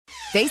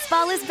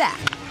Baseball is back,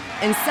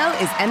 and so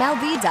is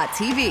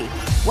MLB.tv.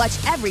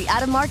 Watch every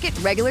out-of-market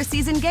regular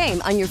season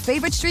game on your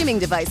favorite streaming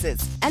devices,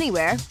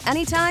 anywhere,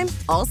 anytime,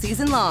 all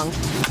season long.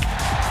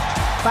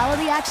 Follow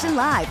the action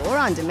live or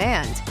on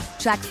demand.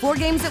 Track 4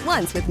 games at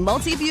once with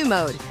multi-view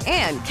mode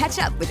and catch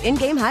up with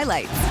in-game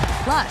highlights.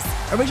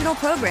 Plus, original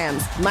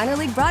programs, minor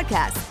league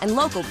broadcasts, and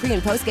local pre-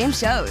 and post-game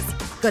shows.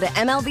 Go to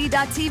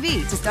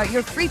MLB.tv to start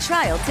your free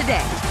trial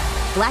today.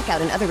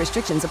 Blackout and other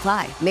restrictions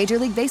apply. Major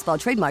League Baseball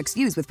trademarks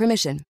used with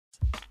permission.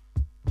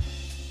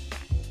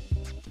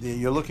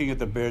 You're looking at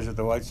the Bears at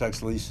the White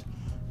Sox lease,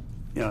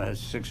 has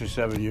 6 or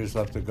 7 years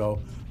left to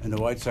go, and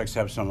the White Sox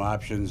have some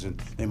options, and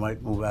they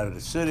might move out of the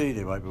city,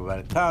 they might move out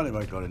of town, they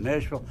might go to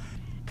Nashville.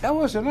 That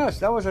wasn't us.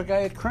 That was a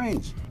guy at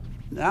Cranes.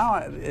 Now,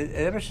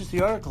 ever since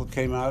the article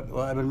came out,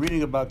 I've been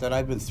reading about that.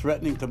 I've been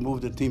threatening to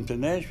move the team to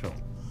Nashville.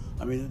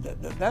 I mean,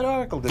 that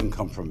article didn't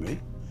come from me,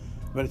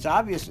 but it's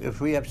obvious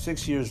if we have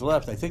 6 years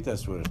left. I think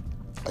that's what it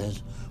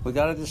is. We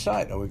got to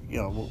decide.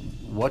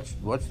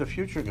 What's the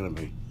future going to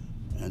be,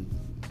 and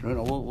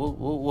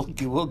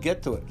we'll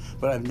get to it.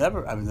 But I've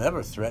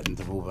never threatened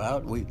to move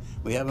out. We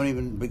haven't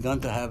even begun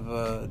to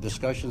have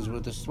discussions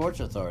with the Sports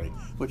Authority,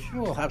 which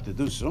we'll have to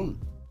do soon.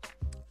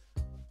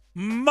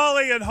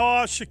 Mully and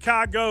Haugh,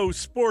 Chicago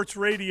Sports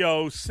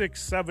Radio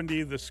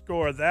 670 The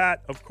Score.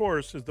 That, of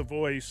course, is the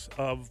voice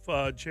of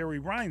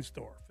Jerry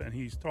Reinsdorf, and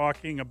he's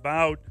talking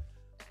about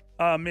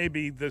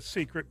maybe the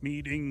secret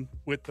meeting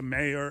with the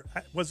mayor.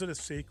 Was it a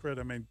secret?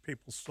 I mean,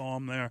 people saw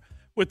him there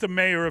with the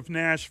mayor of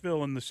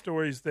Nashville and the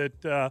stories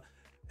that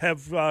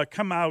have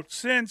come out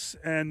since.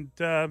 And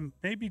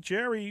maybe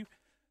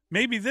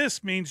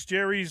this means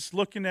Jerry's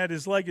looking at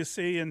his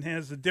legacy and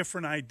has a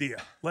different idea.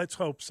 Let's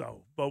hope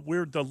so. But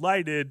we're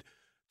delighted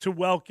to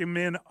welcome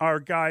in our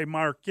guy,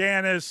 Marc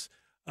Ganis,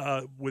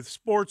 with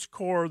Sports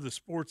Core, the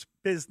sports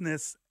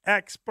business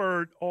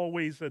expert.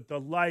 Always a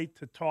delight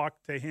to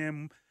talk to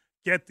him,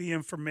 get the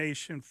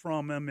information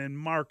from him. And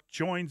Marc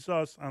joins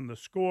us on the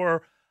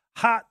Score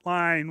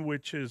hotline,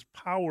 which is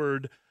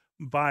powered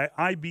by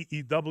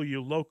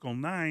IBEW Local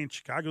 9,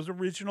 Chicago's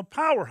original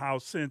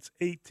powerhouse since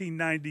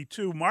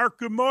 1892. Marc,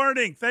 good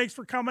morning. Thanks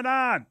for coming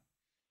on.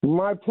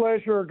 My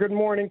pleasure. Good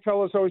morning,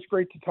 fellas. Always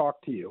great to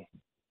talk to you.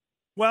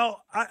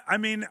 Well, I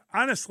mean,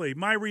 honestly,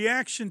 my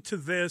reaction to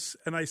this,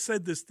 and I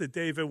said this to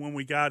David when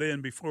we got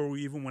in before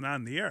we even went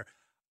on the air,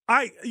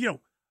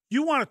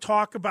 you want to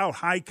talk about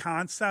high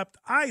concept?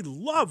 I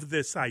love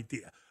this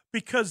idea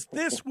because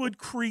this would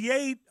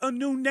create a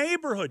new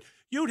neighborhood.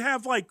 You'd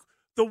have like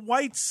the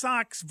White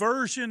Sox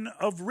version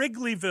of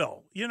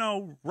Wrigleyville,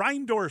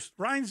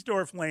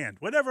 Reinsdorf land,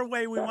 whatever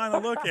way we want to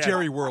look at it.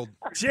 Jerry World,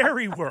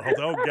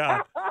 oh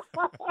God.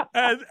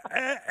 And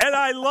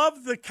I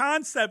love the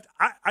concept.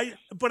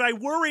 But I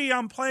worry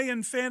I'm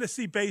playing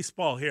fantasy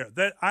baseball here.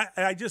 That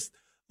I just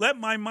let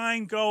my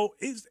mind go.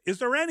 Is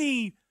there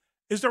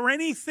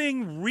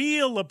anything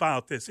real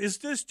about this? Is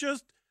this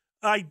just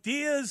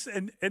ideas?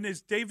 And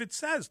as David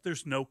says,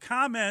 there's no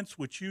comments,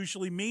 which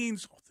usually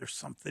means there's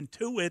something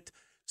to it.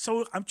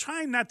 So I'm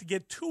trying not to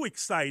get too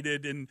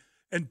excited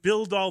and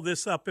build all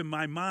this up in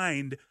my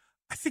mind.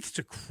 I think it's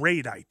a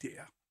great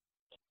idea.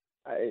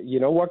 You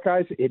know what,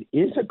 guys? It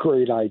is a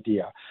great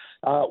idea.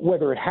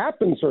 Whether it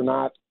happens or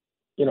not,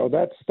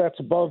 that's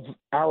above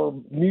our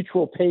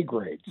mutual pay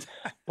grades.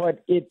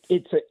 But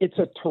it's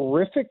a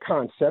terrific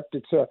concept.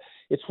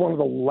 It's one of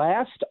the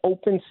last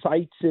open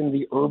sites in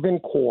the urban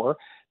core.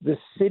 The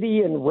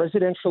city and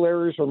residential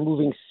areas are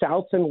moving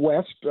south and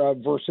west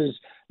versus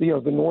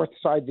the north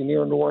side, the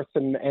near north,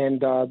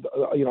 and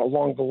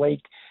along the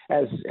lake,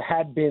 as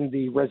had been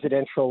the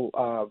residential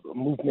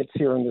movements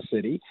here in the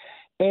city.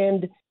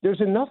 And there's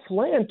enough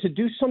land to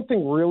do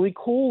something really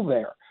cool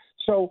there.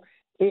 So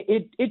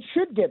it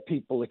should get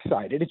people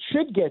excited. It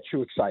should get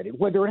you excited.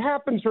 Whether it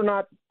happens or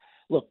not,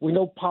 look, we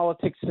know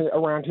politics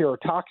around here are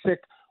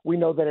toxic. We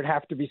know that it'd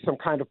have to be some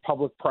kind of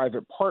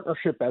public-private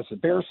partnership, as the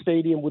Bear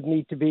Stadium would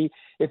need to be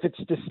if it's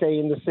to stay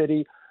in the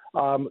city.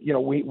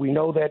 We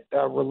know that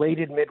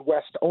Related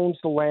Midwest owns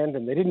the land,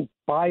 and they didn't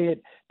buy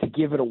it to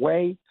give it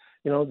away.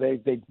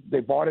 They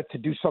bought it to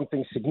do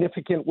something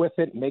significant with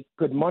it, make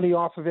good money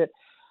off of it.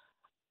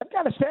 I've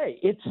got to say,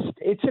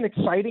 it's an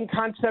exciting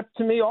concept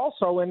to me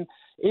also, and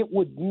it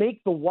would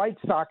make the White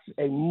Sox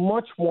a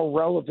much more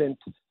relevant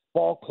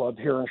ball club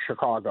here in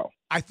Chicago.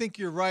 I think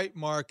you're right,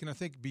 Marc, and I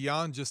think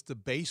beyond just the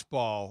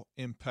baseball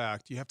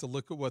impact, you have to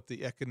look at what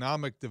the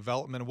economic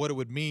development, what it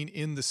would mean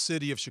in the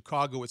city of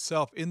Chicago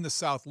itself, in the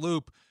South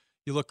Loop.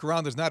 You look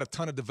around, there's not a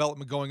ton of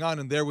development going on,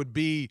 and there would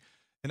be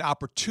an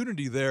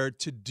opportunity there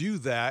to do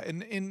that.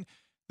 And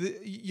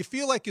you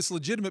feel like it's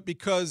legitimate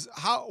because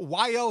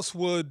why else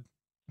would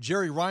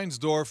Jerry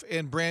Reinsdorf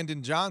and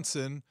Brandon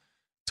Johnson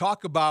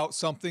talk about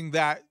something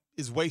that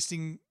is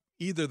wasting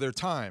either their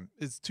time?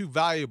 It's too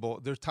valuable.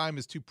 Their time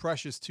is too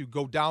precious to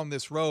go down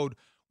this road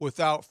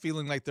without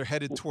feeling like they're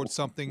headed towards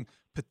something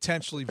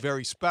potentially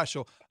very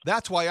special.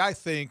 That's why I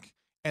think,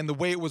 and the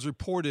way it was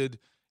reported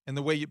and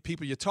the way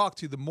people you talk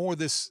to, the more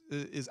this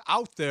is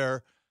out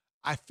there,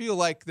 I feel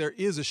like there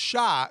is a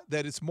shot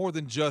that it's more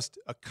than just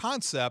a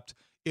concept.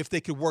 if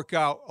they could work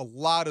out a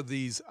lot of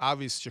these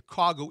obvious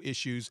Chicago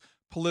issues,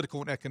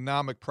 political and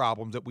economic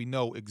problems that we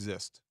know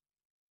exist.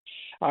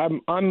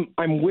 I'm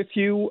with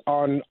you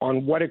on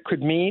what it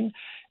could mean.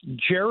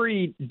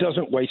 Jerry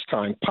doesn't waste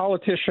time.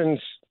 Politicians,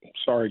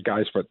 sorry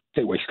guys, but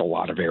they waste a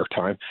lot of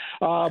airtime.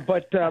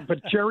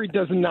 But Jerry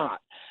does not.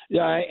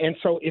 And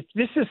so if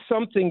this is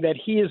something that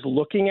he is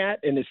looking at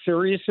and is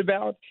serious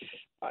about,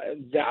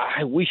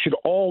 we should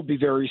all be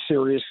very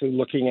seriously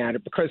looking at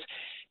it because,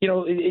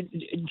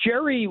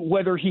 Jerry,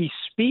 whether he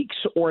speaks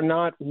or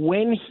not,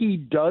 when he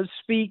does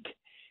speak,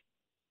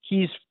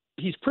 he's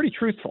pretty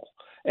truthful.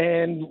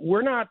 And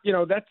we're not,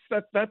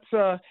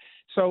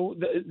 so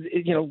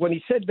when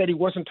he said that he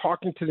wasn't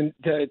talking to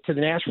the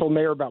Nashville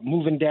mayor about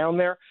moving down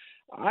there,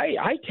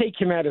 I take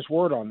him at his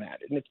word on that.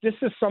 And if this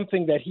is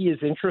something that he is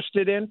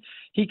interested in,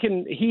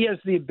 he has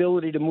the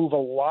ability to move a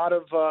lot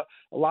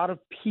of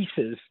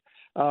pieces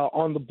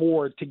on the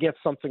board to get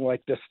something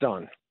like this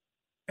done.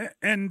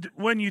 And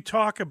when you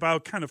talk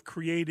about kind of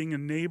creating a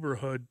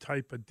neighborhood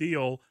type of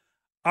deal,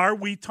 are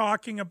we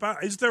talking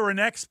about, is there an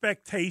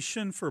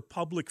expectation for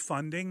public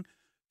funding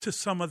to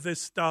some of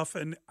this stuff?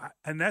 And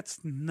that's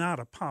not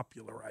a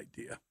popular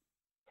idea.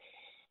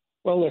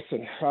 Well,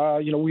 listen,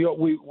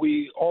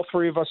 we all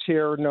three of us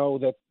here know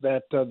that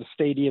the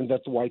stadium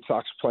that the White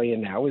Sox play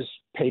in now is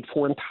paid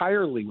for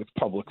entirely with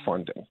public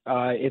funding.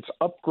 Its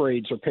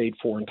upgrades are paid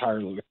for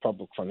entirely with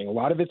public funding. A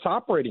lot of its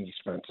operating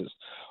expenses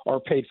are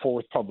paid for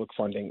with public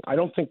funding. I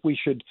don't think we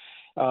should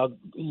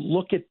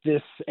look at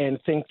this and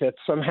think that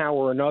somehow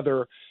or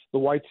another the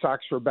White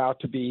Sox are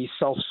about to be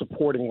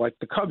self-supporting like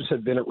the Cubs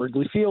have been at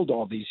Wrigley Field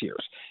all these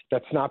years.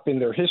 That's not been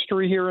their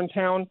history here in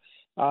town.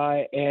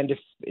 And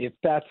if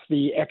that's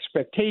the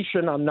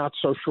expectation, I'm not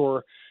so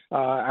sure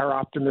our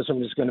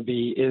optimism is going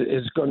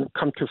to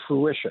come to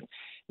fruition.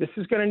 This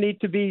is going to need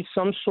to be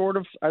some sort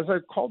of, as I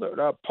called it,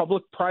 a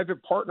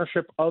public-private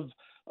partnership of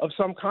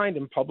some kind,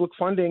 and public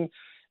funding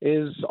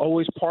is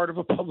always part of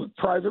a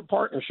public-private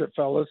partnership,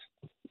 fellas.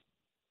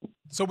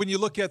 So when you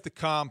look at the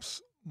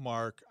comps,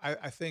 Mark,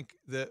 I think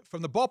that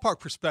from the ballpark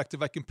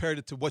perspective, I compared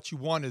it to what you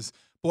want is,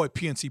 boy,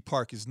 PNC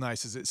Park is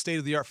nice. It's a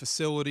state-of-the-art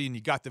facility, and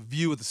you got the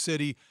view of the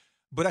city.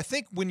 But I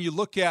think when you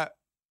look at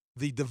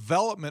the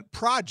development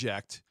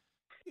project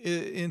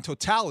in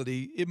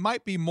totality, it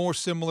might be more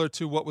similar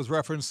to what was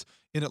referenced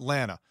in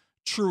Atlanta,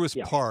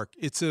 Truist Park.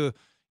 It's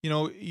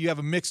you have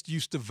a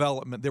mixed-use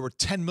development. There were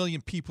 10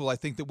 million people, I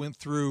think, that went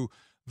through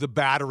the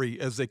Battery,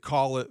 as they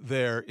call it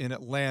there in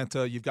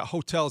Atlanta. You've got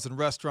hotels and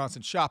restaurants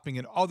and shopping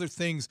and other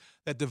things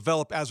that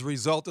develop as a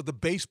result of the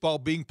baseball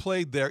being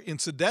played there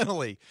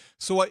incidentally.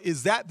 So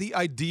is that the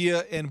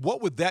idea, and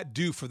what would that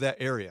do for that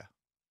area?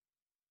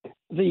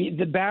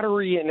 The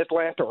Battery in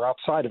Atlanta or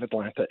outside of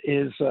Atlanta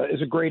is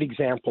a great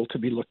example to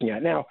be looking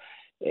at. Now,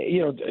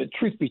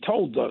 truth be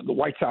told, the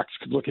White Sox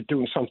could look at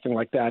doing something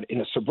like that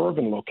in a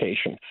suburban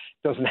location.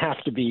 It doesn't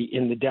have to be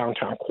in the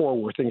downtown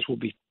core where things will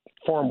be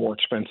far more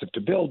expensive to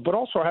build, but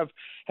also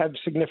have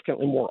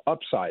significantly more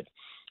upside.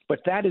 But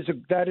that's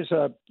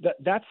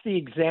the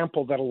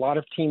example that a lot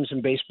of teams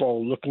in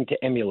baseball are looking to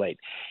emulate.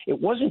 It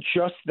wasn't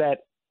just that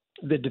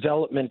the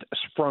development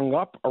sprung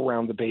up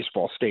around the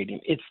baseball stadium.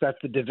 It's that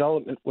the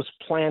development was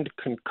planned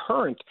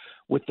concurrent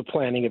with the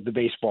planning of the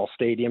baseball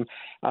stadium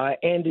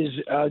and is,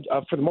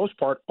 for the most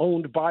part,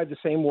 owned by the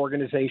same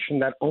organization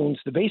that owns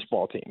the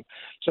baseball team.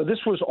 So this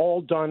was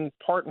all done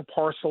part and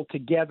parcel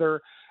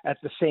together at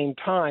the same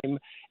time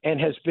and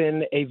has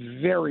been a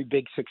very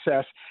big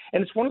success.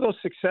 And it's one of those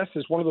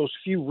successes, one of those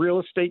few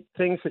real estate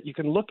things that you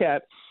can look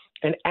at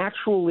and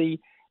actually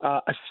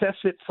assess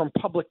it from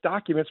public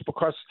documents,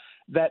 because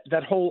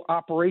that whole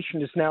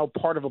operation is now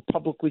part of a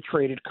publicly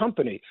traded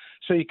company.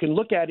 So you can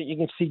look at it, you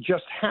can see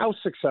just how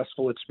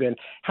successful it's been,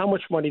 how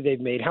much money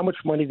they've made, how much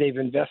money they've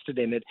invested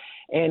in it,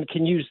 and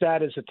can use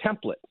that as a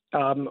template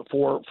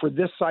for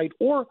this site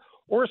or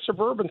a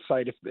suburban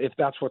site if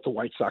that's what the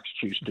White Sox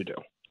choose to do.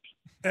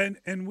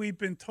 And we've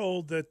been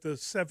told that the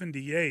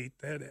 78,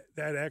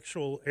 that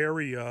actual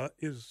area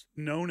is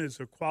known as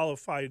a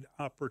qualified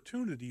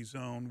opportunity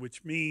zone,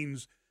 which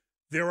means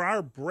there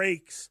are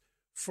breaks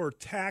for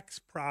tax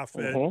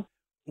profit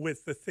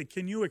with the thing.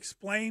 Can you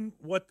explain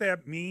what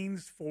that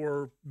means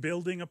for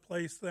building a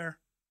place there?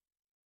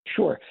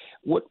 Sure.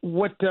 What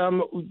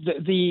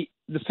the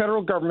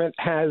federal government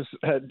has,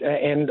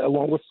 and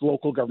along with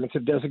local governments,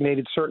 have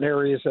designated certain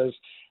areas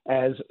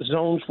as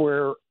zones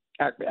where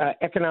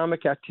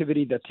economic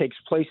activity that takes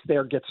place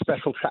there gets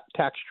special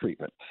tax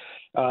treatment.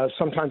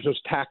 Sometimes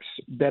those tax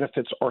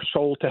benefits are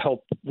sold to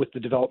help with the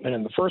development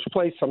in the first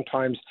place.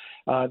 Sometimes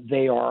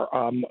they are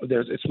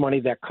it's money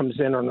that comes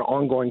in on an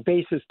ongoing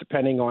basis,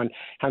 depending on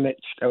how much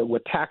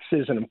what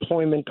taxes and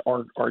employment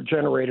are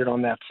generated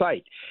on that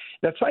site.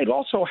 That site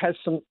also has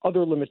some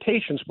other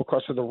limitations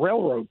because of the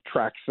railroad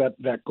tracks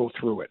that go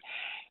through it.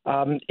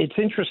 It's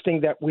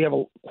interesting that we have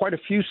quite a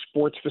few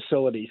sports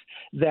facilities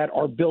that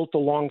are built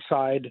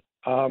alongside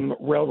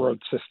railroad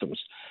systems.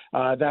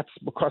 That's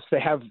because they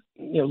have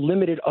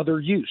limited other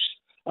use.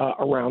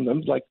 around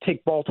them. Like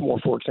take Baltimore,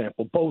 for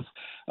example. Both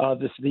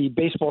the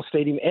baseball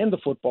stadium and the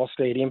football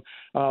stadium,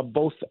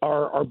 both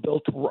are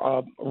built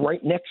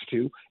right next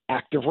to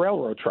active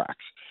railroad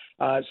tracks.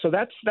 So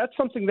that's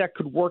something that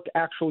could work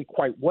actually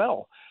quite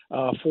well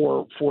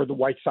for the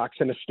White Sox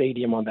in a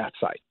stadium on that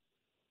site.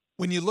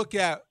 When you look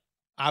at,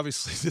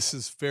 obviously this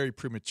is very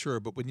premature,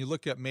 but when you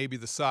look at maybe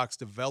the Sox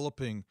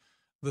developing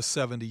the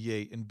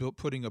 78 and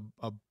putting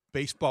a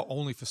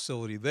baseball-only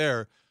facility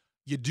there,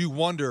 you do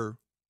wonder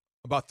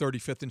about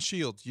 35th and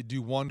Shields. You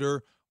do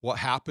wonder what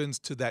happens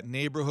to that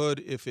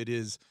neighborhood if it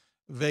is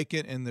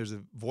vacant and there's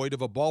a void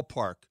of a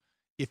ballpark.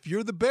 If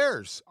you're the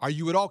Bears, are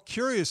you at all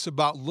curious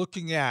about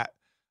looking at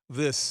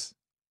this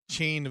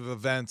chain of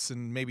events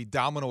and maybe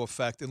domino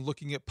effect and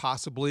looking at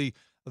possibly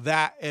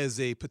that as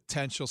a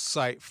potential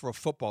site for a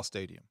football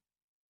stadium?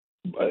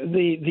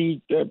 The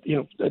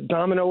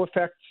domino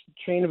effect,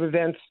 chain of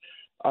events,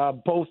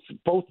 both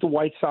the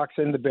White Sox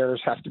and the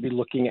Bears have to be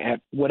looking at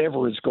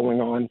whatever is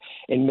going on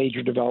in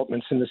major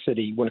developments in the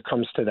city when it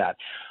comes to that.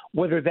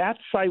 Whether that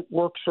site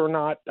works or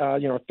not,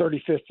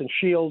 35th and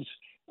Shields,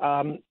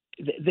 there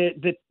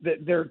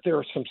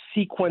are some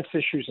sequence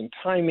issues and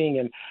timing,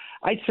 and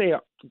I'd say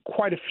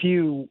quite a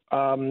few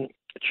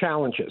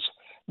challenges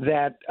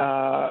that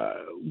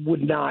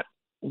would not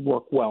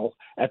work well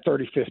at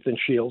 35th and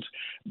Shields.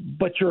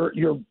 But your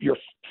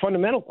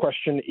fundamental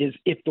question is,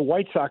 if the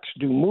White Sox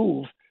do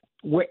move,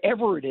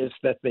 wherever it is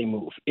that they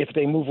move, if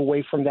they move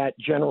away from that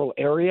general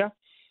area,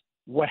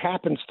 what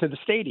happens to the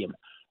stadium?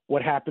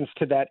 What happens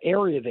to that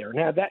area there?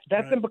 Now that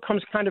right. Then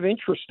becomes kind of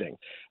interesting.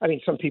 I mean,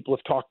 some people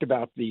have talked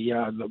about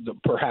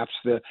perhaps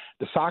the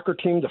soccer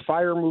team, the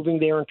Fire moving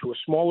there into a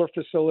smaller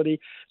facility.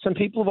 Some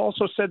people have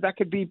also said that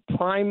could be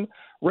prime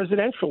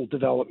residential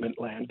development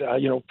land.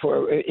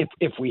 For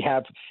if we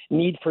have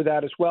need for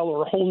that as well,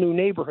 or a whole new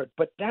neighborhood.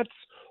 But that's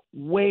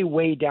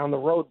way down the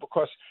road,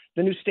 because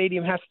the new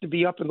stadium has to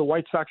be up and the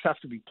White Sox have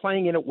to be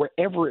playing in it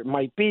wherever it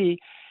might be.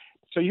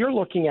 So you're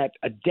looking at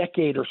a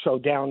decade or so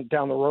down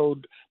the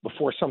road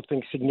before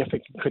something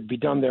significant could be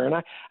done there. And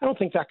I don't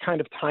think that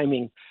kind of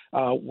timing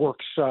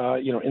works,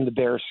 in the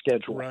Bears'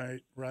 schedule.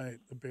 Right.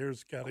 The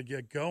Bears got to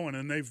get going,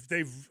 and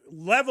they've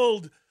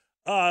leveled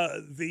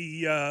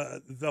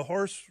the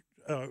horse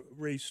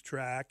race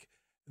track.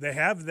 They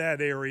have that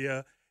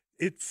area.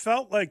 It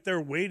felt like they're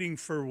waiting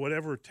for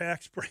whatever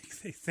tax break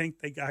they think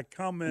they got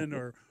coming,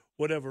 or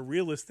whatever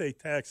real estate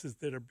taxes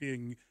that are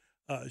being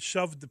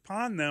shoved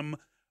upon them.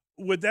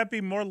 Would that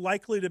be more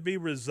likely to be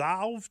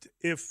resolved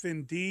if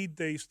indeed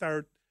they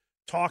start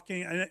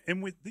talking?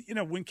 And with,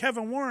 when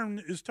Kevin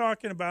Warren is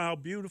talking about how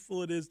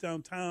beautiful it is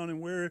downtown,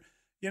 and where,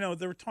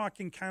 they're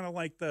talking kind of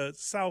like the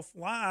South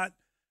Lot,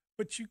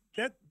 but you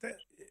can't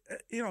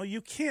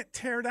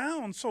tear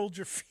down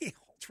Soldier Field,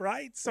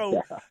 right?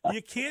 So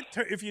you can't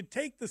if you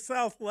take the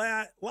South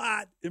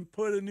Lot and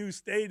put a new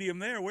stadium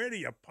there, where do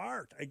you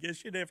park? I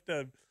guess you'd have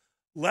to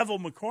level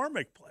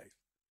McCormick Place.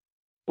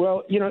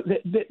 Well,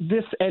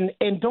 this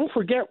and don't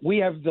forget, we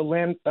have the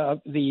land,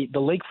 the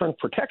Lakefront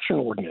Protection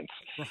Ordinance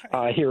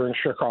here in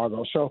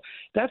Chicago. So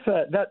that's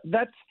a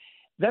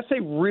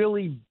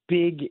really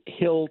big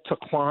hill to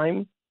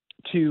climb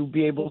to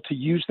be able to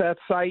use that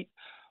site.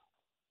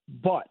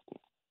 But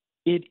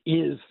it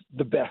is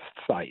the best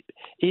site.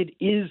 It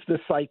is the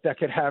site that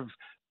could have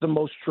the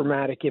most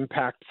dramatic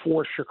impact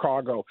for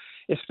Chicago,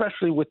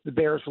 especially with the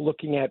Bears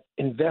looking at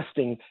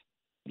investing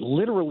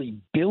literally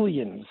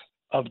billions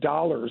of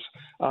dollars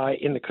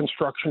in the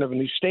construction of a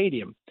new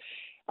stadium.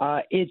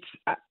 This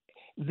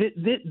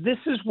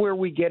is where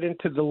we get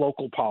into the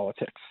local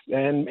politics,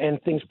 and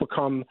things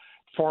become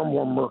far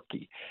more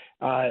murky.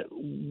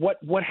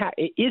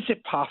 Is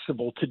it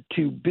possible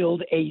to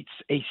build a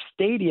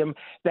stadium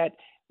that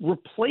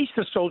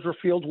replaces Soldier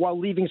Field while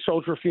leaving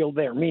Soldier Field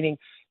there? Meaning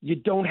you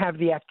don't have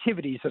the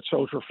activities at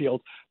Soldier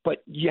Field,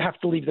 but you have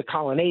to leave the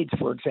colonnades,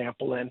 for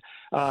example, and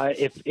as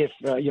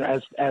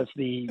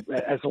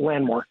a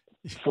landmark,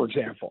 for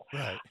example.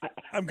 Right.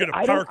 I'm going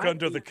to park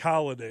under the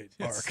colonnade,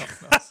 Mark.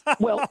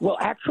 well,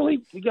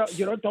 actually,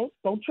 don't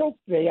joke.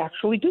 They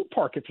actually do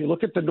park. If you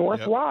look at the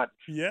north lot,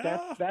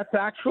 that's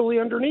actually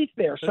underneath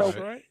there. So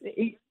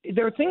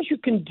there are things you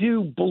can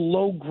do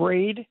below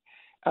grade.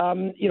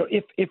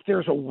 If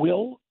there's a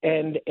will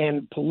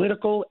and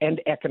political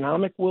and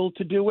economic will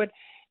to do it.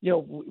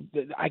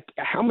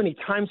 How many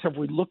times have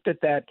we looked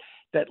at that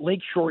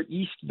Lakeshore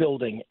East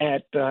building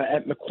at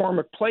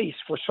McCormick Place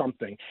for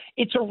something?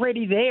 It's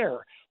already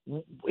there,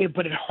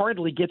 but it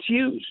hardly gets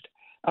used.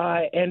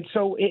 And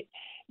so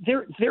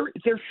there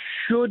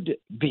should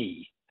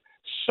be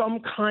some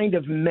kind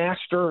of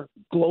master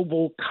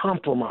global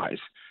compromise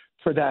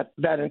for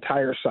that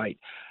entire site.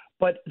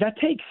 But that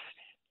takes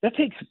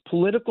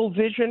political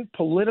vision,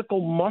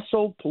 political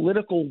muscle,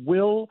 political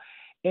will,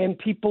 and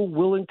people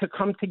willing to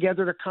come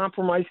together to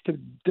compromise, to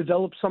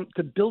build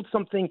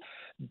something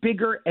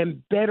bigger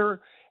and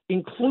better,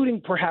 including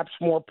perhaps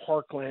more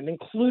parkland,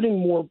 including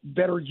more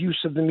better use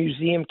of the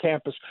museum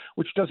campus,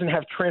 which doesn't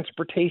have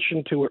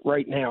transportation to it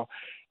right now.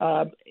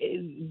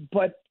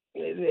 But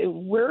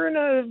we're in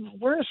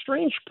a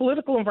strange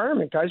political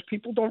environment, guys.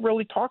 People don't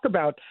really talk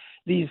about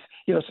these.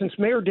 Since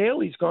Mayor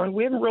Daley's gone,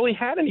 we haven't really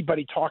had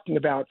anybody talking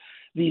about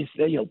these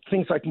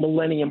things like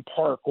Millennium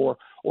Park or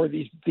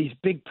these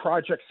big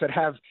projects that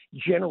have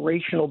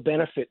generational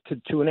benefit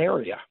to an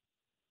area.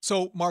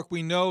 So, Mark,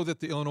 we know that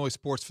the Illinois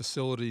Sports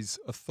Facilities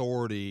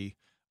Authority,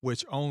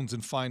 which owns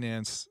and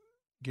finances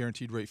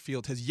Guaranteed Rate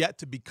Field, has yet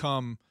to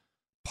become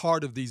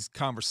part of these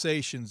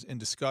conversations and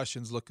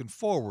discussions looking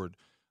forward.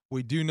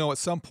 We do know at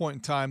some point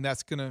in time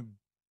that's going to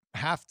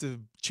have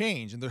to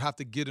change and they'll have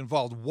to get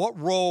involved. What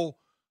role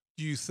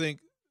do you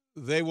think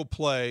they will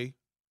play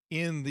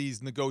in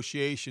these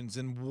negotiations,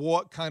 and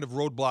what kind of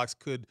roadblocks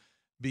could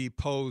be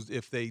posed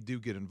if they do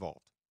get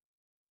involved?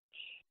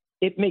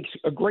 It makes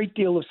a great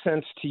deal of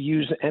sense to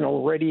use an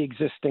already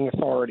existing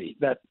authority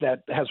that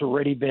has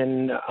already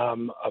been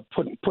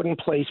put in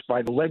place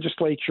by the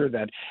legislature,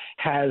 that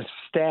has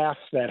staff,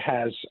 that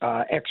has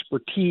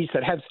expertise,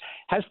 that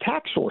has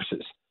tax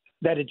sources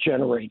that it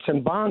generates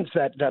and bonds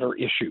that are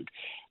issued,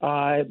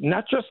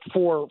 not just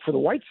for the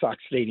White Sox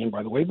stadium,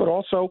 by the way, but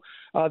also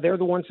they're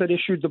the ones that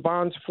issued the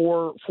bonds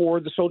for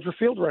the Soldier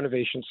Field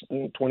renovations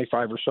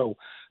 25 or so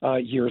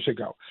years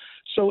ago.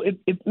 So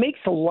it makes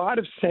a lot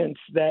of sense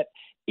that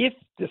if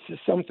this is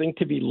something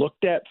to be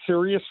looked at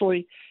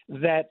seriously,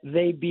 that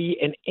they be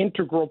an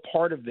integral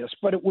part of this,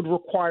 but it would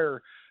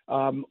require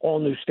all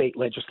new state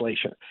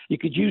legislation. You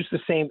could use the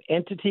same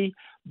entity,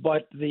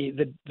 but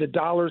the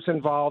dollars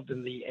involved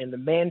and the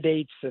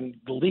mandates and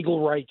the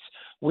legal rights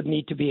would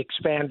need to be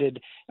expanded,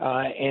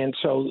 and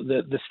so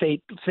the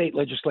state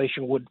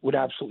legislation would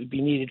absolutely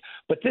be needed.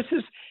 But this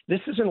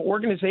is an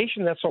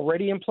organization that's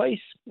already in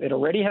place. It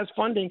already has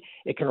funding.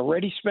 It can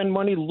already spend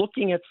money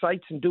looking at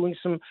sites and doing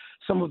some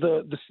of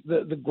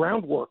the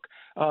groundwork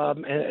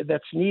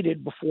that's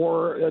needed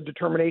before a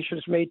determination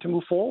is made to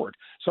move forward.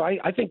 So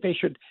I think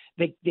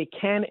they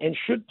can and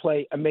should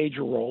play a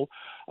major role.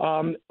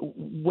 Some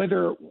of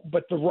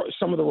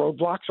the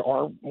roadblocks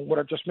are what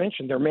I've just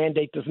mentioned. Their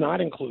mandate does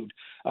not include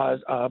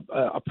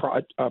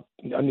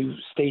a new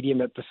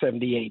stadium at the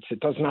 78s. It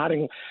does not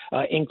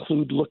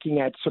include looking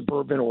at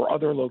suburban or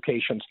other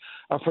locations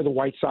for the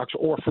White Sox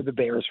or for the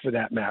Bears, for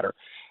that matter.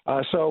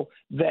 So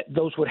that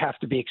those would have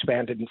to be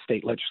expanded in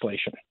state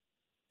legislation.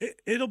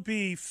 It'll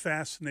be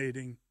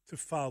fascinating to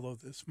follow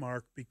this,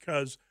 Mark,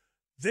 because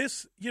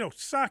this,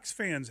 Sox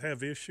fans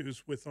have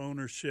issues with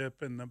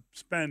ownership and the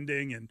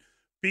spending and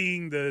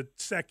being the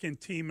second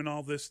team and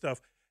all this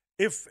stuff.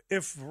 If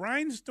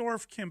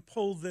Reinsdorf can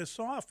pull this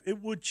off,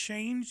 it would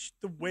change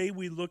the way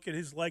we look at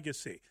his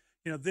legacy.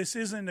 This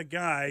isn't a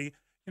guy,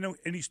 and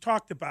he's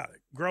talked about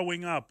it,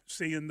 growing up,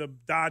 seeing the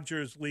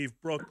Dodgers leave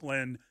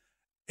Brooklyn.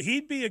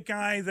 He'd be a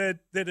guy that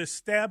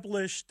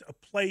established a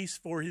place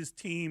for his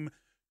team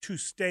to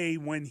stay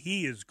when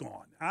he is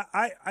gone.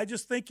 I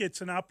just think it's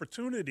an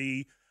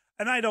opportunity,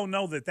 and I don't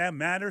know that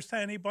matters to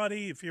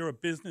anybody. If you're a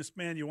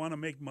businessman, you want to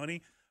make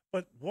money.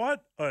 But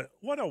what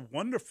a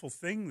wonderful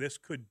thing this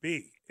could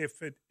be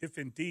if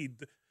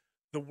indeed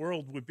the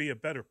world would be a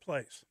better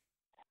place.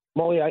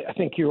 Mully, I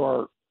think you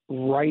are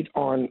right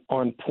on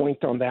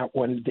point on that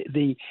one.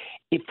 The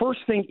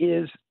first thing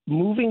is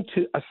moving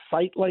to a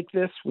site like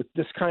this with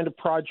this kind of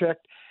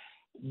project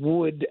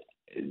would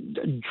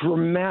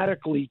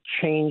dramatically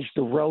change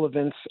the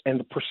relevance and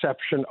the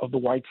perception of the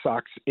White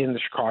Sox in the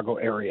Chicago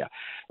area.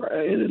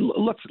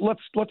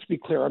 Let's be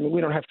clear. I mean, we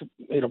don't have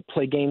to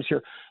play games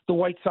here. The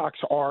White Sox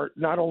are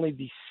not only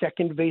the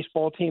second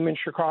baseball team in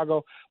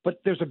Chicago, but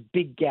there's a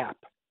big gap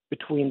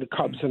between the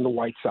Cubs and the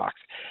White Sox.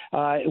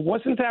 It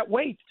wasn't that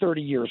way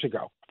 30 years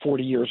ago,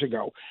 40 years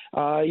ago.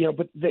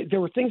 But there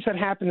were things that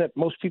happened that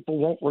most people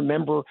won't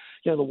remember.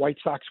 The White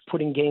Sox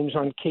putting games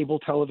on cable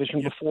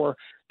television before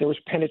there was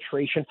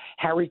penetration.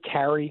 Harry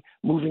Carey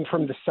moving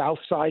from the south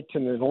side to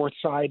the north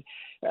side.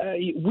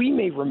 We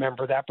may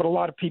remember that, but a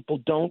lot of people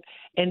don't.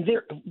 And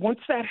once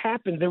that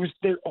happened,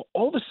 there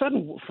all of a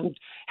sudden, from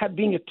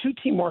being a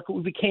two-team market,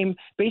 we became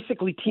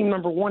basically team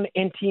number one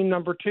and team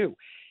number two.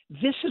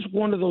 This is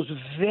one of those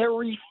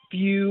very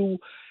few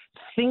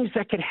things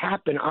that could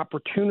happen,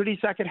 opportunities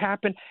that could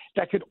happen,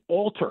 that could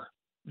alter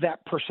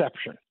that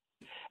perception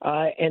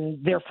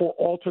and therefore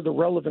alter the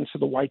relevance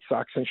of the White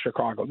Sox in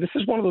Chicago. This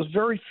is one of those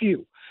very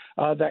few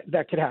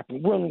that could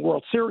happen. Winning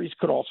World Series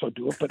could also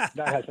do it, but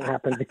that hasn't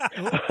happened.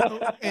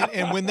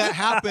 and when that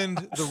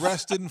happened, the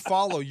rest didn't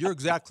follow. You're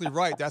exactly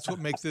right. That's what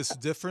makes this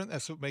different.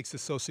 That's what makes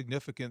this so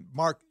significant.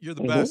 Mark, you're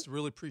the best.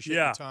 Really appreciate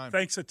your time.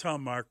 Thanks a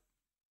ton, Mark.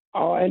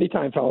 Oh,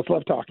 anytime, fellas.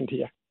 Love talking to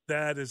you.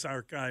 That is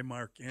our guy,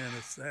 Marc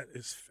Ganis. That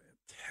is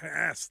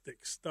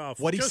fantastic stuff.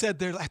 What he said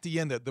there at the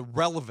end, the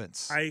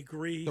relevance. I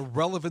agree. The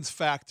relevance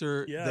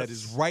factor that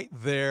is right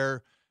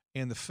there,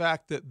 and the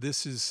fact that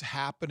this is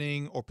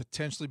happening or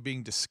potentially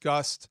being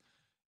discussed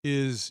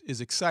is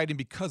exciting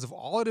because of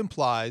all it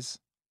implies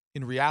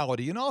in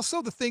reality. And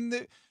also the thing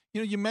that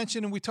you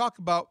mentioned and we talk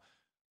about,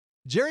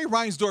 Jerry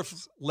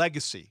Reinsdorf's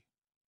legacy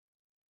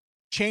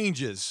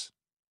changes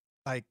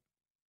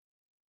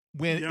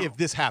if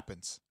this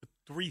happens.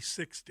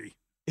 360.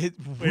 it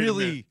Wait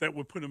really that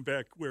would put him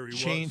back where he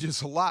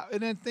changes a lot.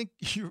 And I think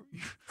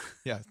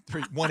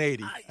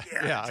 180.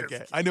 Yeah,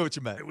 okay. I know what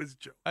you meant. It was a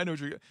joke. I know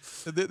what you're.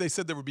 They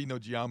said there would be no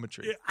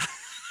geometry. Yeah.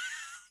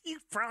 You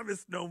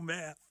promised no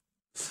math.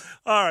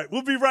 All right,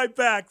 we'll be right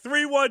back.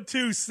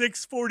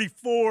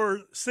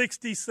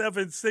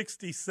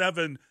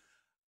 312-644-6767.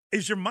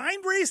 Is your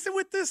mind racing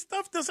with this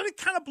stuff? Doesn't it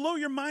kind of blow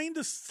your mind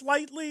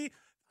slightly?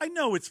 I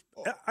know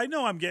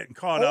I'm getting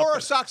caught up. Or are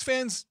Sox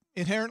fans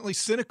inherently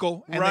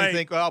cynical and they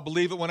think, well, I'll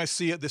believe it when I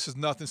see it. This is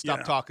nothing.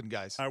 Stop talking,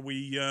 guys. Are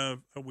we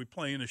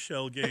playing a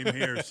shell game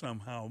here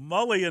somehow?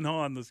 Mully and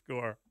Haugh on the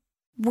score.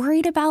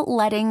 Worried about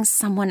letting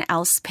someone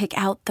else pick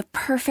out the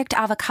perfect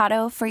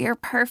avocado for your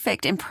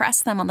perfect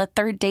impress them on the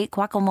third date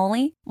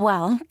guacamole?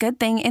 Well, good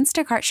thing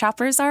Instacart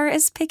shoppers are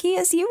as picky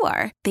as you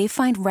are. They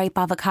find ripe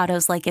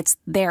avocados like it's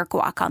their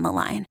guac on the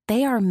line.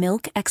 They are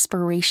milk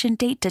expiration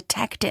date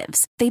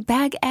detectives. They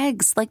bag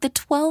eggs like the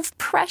 12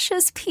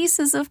 precious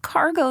pieces of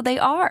cargo they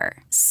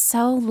are.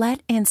 So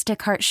let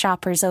Instacart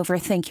shoppers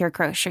overthink your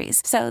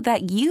groceries so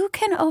that you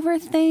can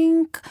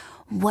overthink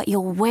what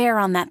you'll wear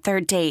on that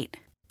third date.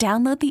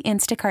 Download the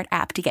Instacart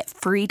app to get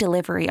free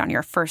delivery on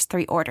your first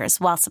 3 orders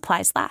while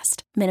supplies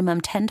last.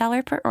 Minimum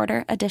 $10 per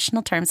order.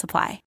 Additional terms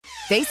apply.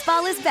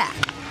 Baseball is back,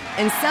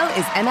 and so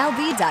is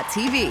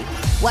MLB.tv.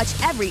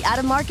 Watch every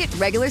out-of-market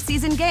regular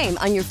season game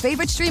on your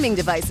favorite streaming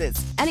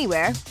devices,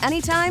 anywhere,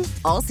 anytime,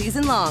 all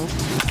season long.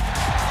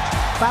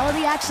 Follow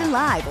the action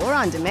live or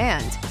on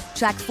demand.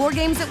 Track 4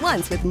 games at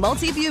once with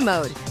multi-view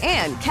mode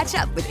and catch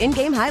up with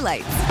in-game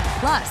highlights.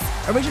 Plus,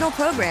 original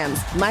programs,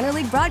 minor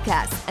league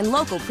broadcasts, and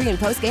local pre- and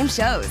post-game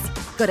shows.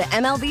 Go to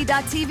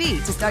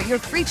MLB.tv to start your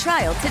free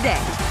trial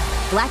today.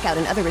 Blackout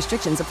and other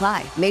restrictions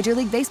apply. Major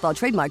League Baseball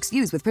trademarks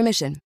used with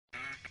permission.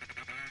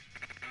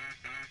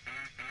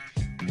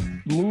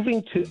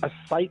 Moving to a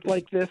site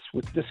like this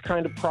with this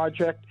kind of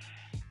project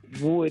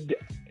would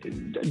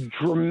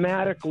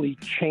dramatically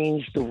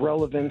change the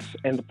relevance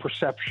and the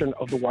perception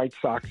of the White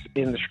Sox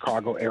in the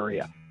Chicago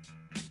area.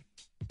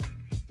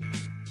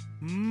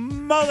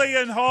 Mully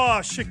and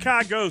Haugh,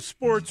 Chicago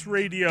Sports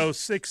Radio,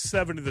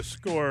 6-7 to the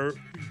score.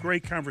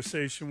 Great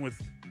conversation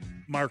with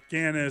Marc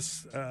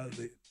Ganis,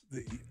 the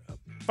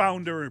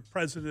founder and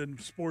president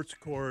of Sports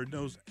Core,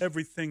 knows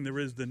everything there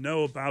is to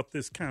know about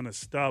this kind of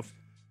stuff,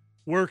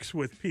 works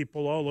with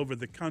people all over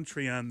the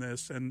country on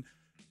this, and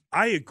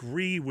I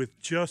agree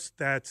with just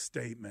that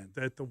statement,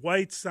 that the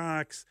White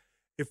Sox,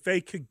 if they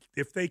could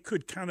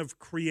kind of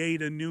create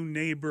a new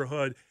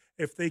neighborhood,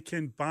 if they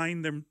can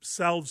bind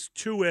themselves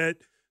to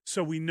it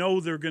so we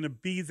know they're going to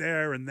be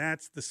there and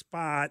that's the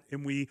spot,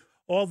 and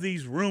all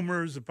these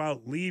rumors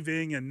about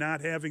leaving and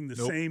not having the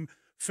same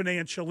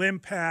financial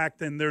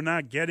impact and they're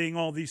not getting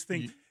all these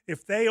things.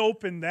 If they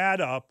open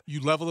that up, you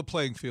level the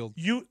playing field.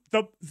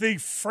 The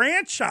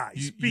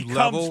franchise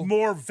becomes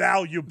more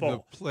valuable.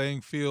 The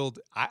playing field,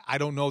 I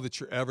don't know that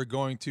you're ever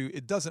going to.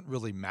 It doesn't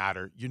really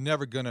matter. You're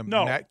never going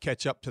to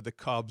catch up to the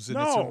Cubs, and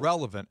it's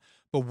irrelevant.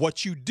 But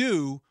what you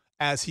do,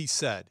 as he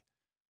said,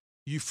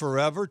 you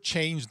forever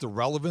change the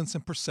relevance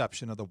and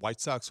perception of the White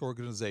Sox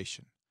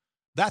organization.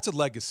 That's a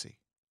legacy.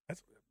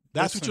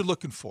 That's what you're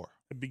looking for.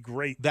 It'd be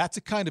great. That's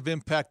the kind of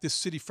impact this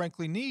city,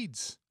 frankly,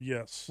 needs.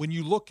 Yes. When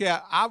you look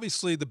at,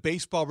 obviously, the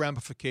baseball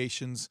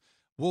ramifications,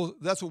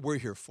 that's what we're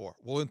here for.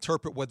 We'll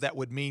interpret what that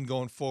would mean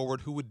going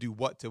forward, who would do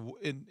what to,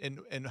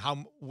 and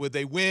how would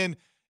they win.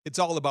 It's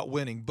all about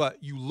winning.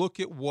 But you look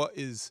at what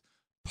is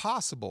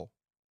possible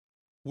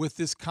with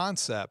this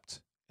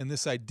concept and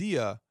this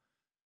idea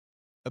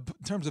in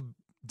terms of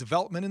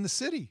development in the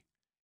city,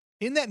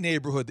 in that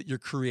neighborhood that you're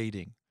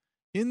creating,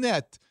 in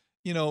that,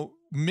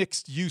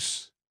 mixed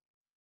use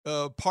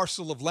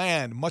parcel of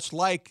land, much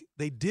like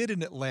they did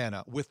in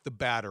Atlanta with the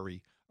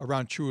Battery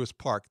around Truist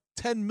Park.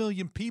 10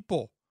 million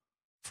people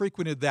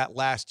frequented that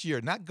last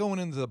year, not going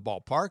into the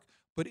ballpark,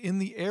 but in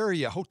the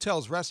area,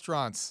 hotels,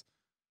 restaurants,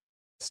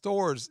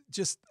 stores,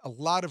 just a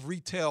lot of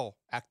retail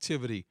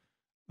activity.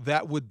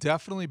 That would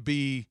definitely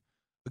be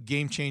a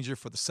game changer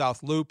for the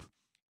South Loop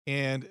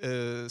and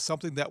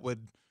something that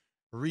would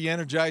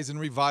re-energize and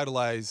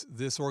revitalize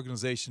this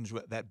organization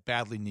that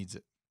badly needs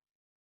it.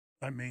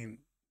 I mean,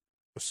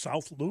 the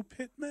South Loop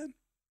Hitman?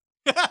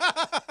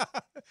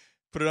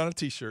 Put it on a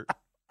T-shirt.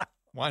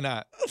 Why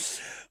not?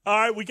 All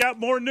right, we got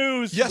more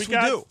news. Yes, we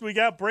do. We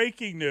got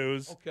breaking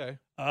news. Okay.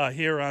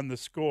 Here on the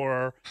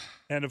score.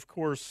 And, of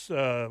course,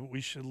 we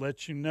should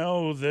let you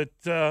know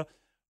that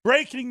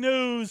breaking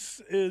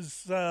news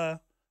is on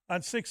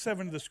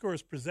 6-7 The Score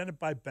is presented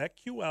by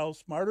BetQL.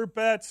 Smarter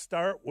bets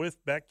start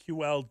with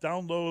BetQL.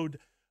 Download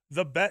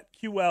the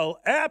BetQL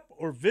app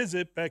or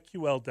visit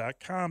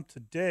BetQL.com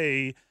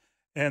today.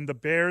 And the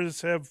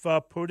Bears have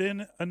put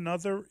in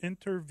another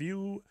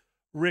interview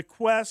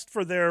request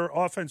for their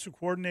offensive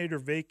coordinator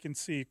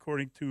vacancy,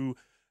 according to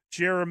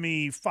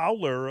Jeremy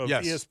Fowler of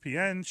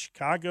ESPN.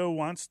 Chicago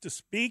wants to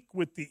speak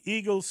with the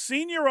Eagles'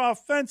 senior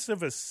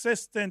offensive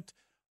assistant,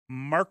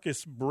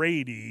 Marcus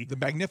Brady. The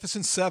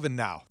Magnificent Seven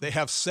now. They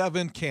have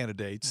 7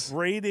 candidates.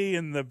 Brady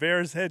and the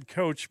Bears head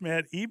coach,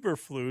 Matt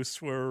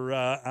Eberflus, were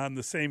on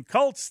the same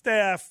cult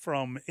staff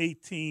from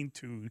 18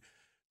 to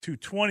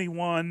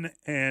 21,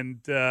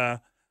 and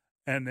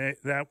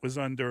that was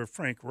under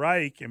Frank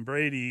Reich. And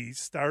Brady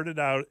started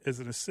out as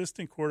an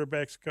assistant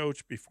quarterbacks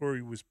coach before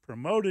he was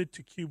promoted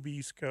to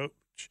QB's coach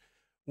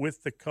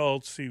with the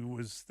Colts. He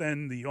was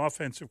then the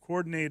offensive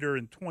coordinator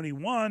in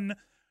 21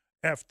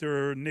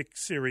 after Nick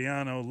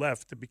Sirianni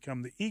left to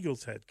become the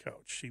Eagles head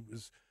coach. He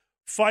was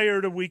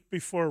fired a week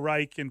before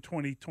Reich in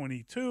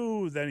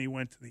 2022. Then he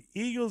went to the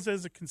Eagles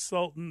as a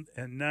consultant,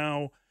 and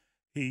now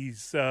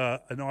he's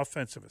an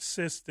offensive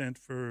assistant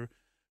for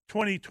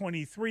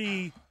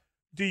 2023.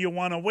 Do you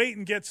want to wait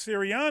and get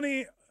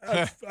Sirianni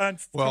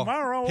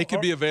tomorrow? He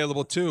could be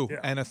available too,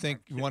 and I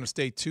think you want to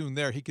stay tuned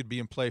there. He could be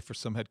in play for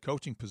some head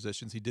coaching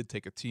positions. He did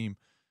take a team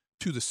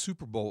to the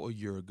Super Bowl a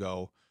year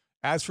ago.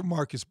 As for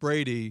Marcus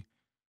Brady,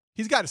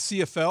 he's got a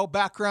CFL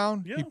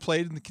background. Yeah. He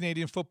played in the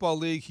Canadian Football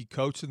League. He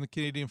coached in the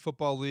Canadian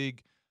Football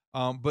League.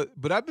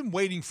 But I've been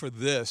waiting for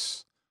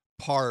this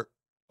part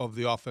of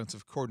the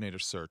offensive coordinator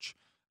search.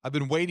 I've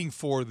been waiting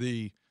for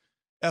the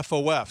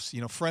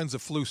FOFs, Friends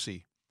of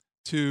Flusy,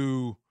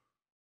 to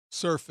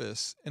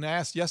surface. And I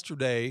asked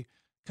yesterday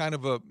kind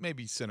of a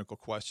maybe cynical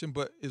question,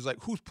 but is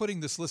like, who's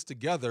putting this list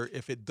together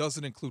if it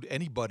doesn't include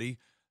anybody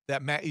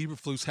that Matt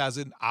Eberflus has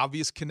an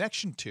obvious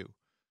connection to?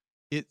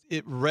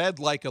 It read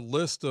like a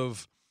list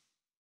of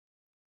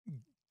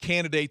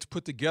candidates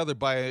put together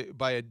by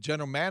a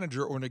general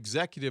manager or an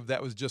executive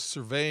that was just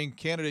surveying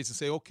candidates and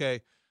say,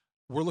 okay,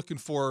 we're looking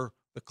for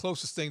the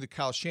closest thing to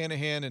Kyle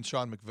Shanahan and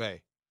Sean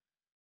McVay.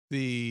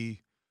 The,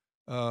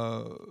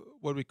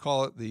 what do we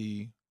call it?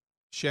 The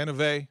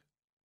Shanavay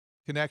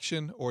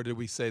connection, or did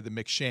we say the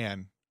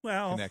McShan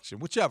connection?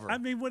 Whichever. I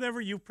mean, whatever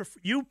you prefer.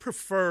 You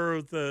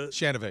prefer the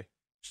Shanavay.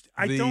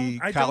 I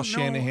Kyle don't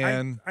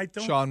Shanahan, know. I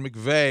don't, Sean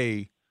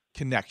McVay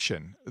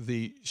connection,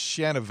 the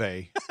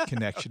Shanavay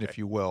connection, if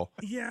you will.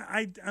 Yeah,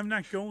 I'm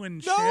not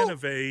going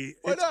Shanavay.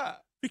 Why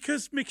not?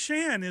 Because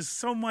McShan is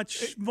so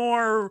much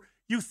more.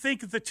 You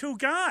think the two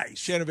guys.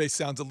 Shanavay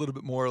sounds a little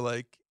bit more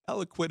like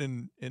eloquent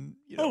and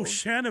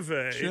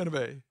Shanavay.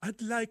 Shanavay.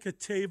 I'd like a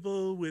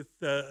table with.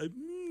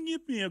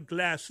 Give me a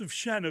glass of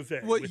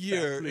Shanavay. What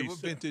year? What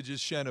vintage is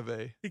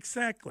Shanavay?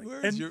 Exactly.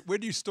 Where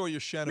do you store your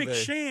Shanavay?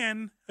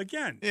 McShan,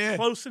 again,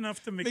 close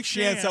enough to McShan.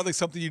 McShan sounds like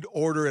something you'd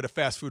order at a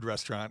fast food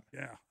restaurant.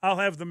 Yeah. I'll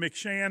have the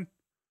McShan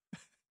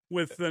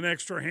with an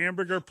extra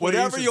hamburger, please.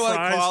 Whatever you want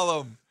fries. to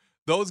call them.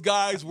 Those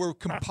guys were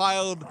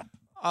compiled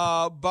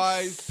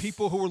by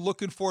people who were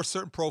looking for a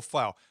certain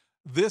profile.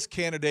 This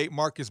candidate,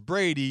 Marcus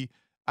Brady,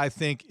 I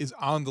think is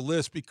on the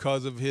list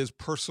because of his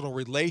personal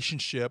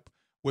relationship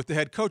with the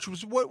head coach, which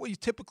is what you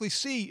typically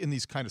see in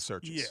these kind of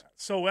searches. Yeah.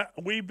 So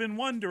we've been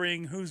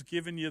wondering who's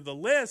giving you the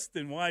list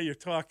and why you're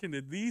talking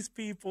to these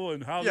people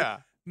and how. Yeah.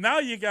 Now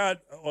you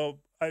got,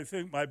 I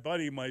think my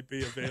buddy might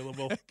be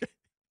available.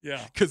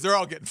 Yeah. Because they're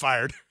all getting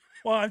fired.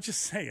 Well, I'm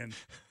just saying.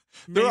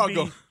 They're all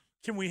going.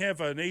 Can we have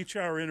an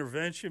HR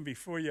intervention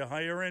before you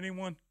hire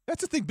anyone?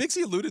 That's the thing.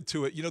 Bixie alluded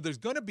to it. There's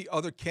going to be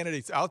other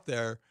candidates out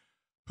there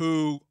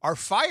who are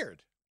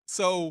fired.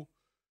 So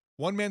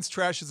one man's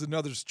trash is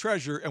another's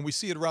treasure, and we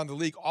see it around the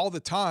league all the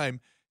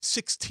time.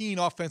 16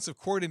 offensive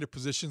coordinator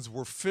positions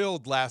were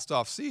filled last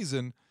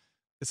offseason.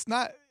 It's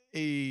not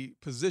a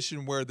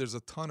position where there's a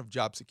ton of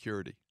job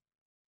security.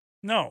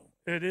 No,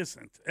 it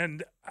isn't.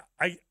 And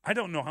I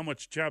don't know how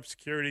much job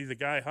security the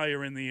guy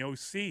hiring the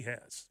OC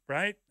has,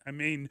 right? I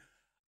mean,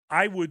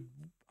 I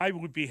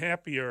would be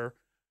happier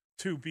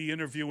to be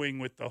interviewing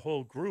with the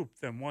whole group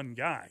than one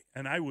guy,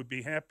 and I would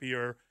be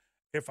happier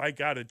if I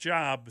got a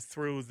job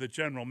through the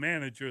general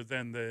manager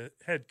than the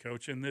head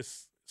coach in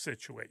this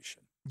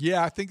situation.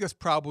 Yeah, I think that's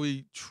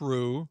probably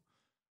true.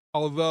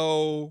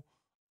 Although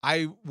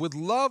I would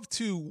love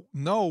to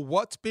know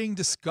what's being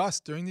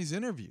discussed during these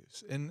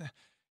interviews. And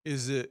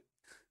is it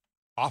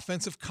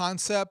offensive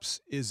concepts?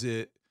 Is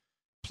it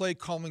play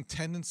calling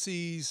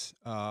tendencies?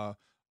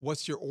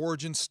 What's your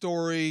origin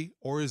story?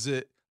 Or is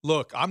it,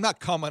 look, I'm not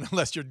coming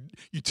unless you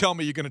tell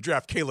me you're going to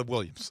draft Caleb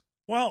Williams?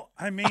 Well,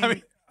 I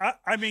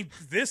mean,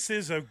 this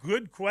is a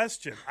good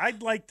question.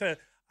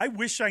 I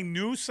wish I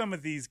knew some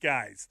of these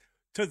guys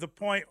to the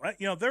point,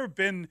 there have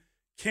been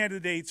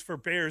candidates for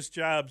Bears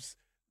jobs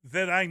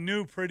that I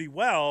knew pretty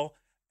well,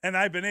 and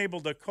I've been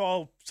able to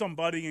call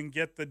somebody and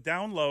get the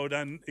download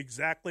on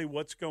exactly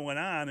what's going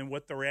on and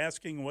what they're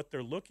asking and what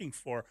they're looking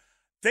for.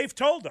 They've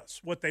told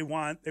us what they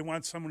want. They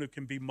want someone who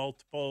can be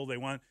multiple.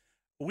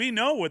 We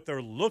know what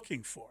they're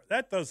looking for.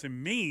 That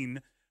doesn't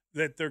mean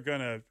that they're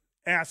going to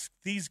ask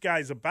these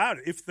guys about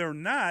it. If they're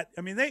not,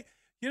 I mean,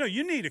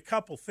 you need a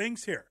couple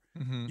things here.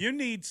 Mm-hmm. You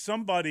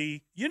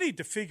need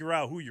to figure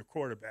out who your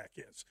quarterback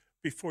is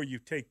before you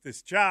take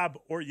this job,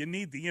 or you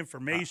need the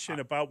information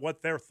about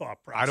what their thought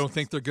process is. I don't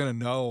think they're going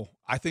to know.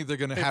 I think they're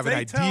going to have an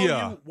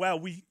idea.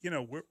 Tell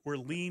you, we're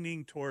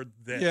leaning toward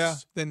this. Yeah,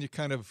 then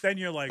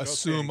you're like,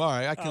 assume, okay, all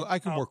right, I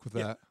can work with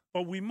that.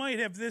 But we might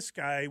have this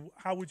guy.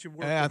 How would you work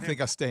with I him?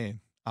 think I'm staying.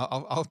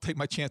 I'll take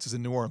my chances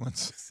in New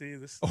Orleans. See,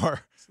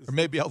 or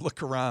maybe I'll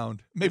look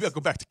around. Maybe I'll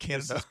go back to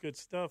Canada. This is good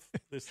stuff.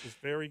 This is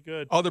very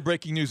good. Other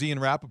breaking news, Ian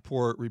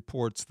Rappaport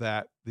reports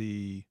that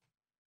the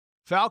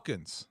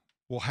Falcons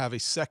will have a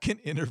second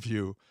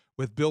interview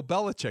with Bill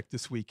Belichick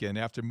this weekend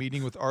after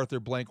meeting with Arthur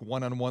Blank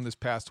one-on-one this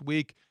past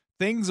week.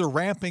 Things are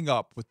ramping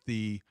up with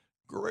the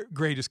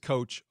greatest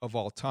coach of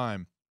all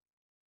time.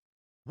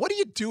 What do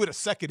you do at a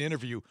second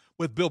interview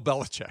with Bill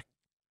Belichick?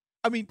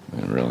 I mean,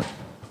 really,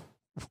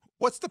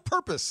 what's the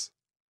purpose?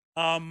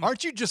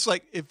 Aren't you just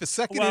like, if the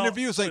second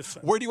interview is like,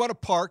 listen, where do you want to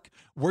park?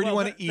 Where do you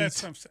want to eat?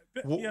 That's what I'm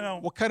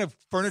saying. What kind of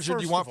furniture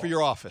do you want for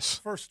your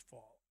office? First of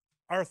all,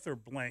 Arthur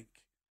Blank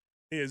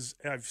is,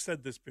 I've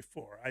said this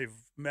before, I've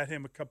met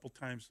him a couple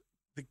times.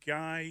 The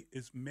guy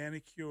is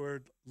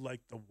manicured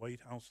like the White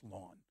House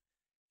lawn.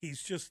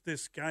 He's just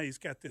this guy. He's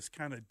got this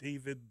kind of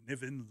David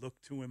Niven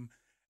look to him.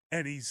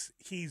 And he's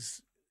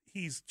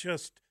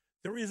just,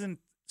 there isn't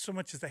so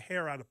much as a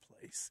hair out of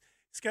place.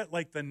 He's got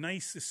like the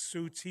nicest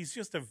suits. He's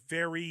just a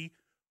very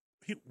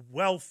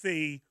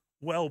wealthy,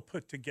 well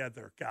put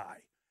together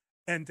guy.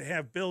 And to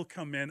have Bill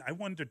come in, I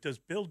wonder, does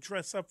Bill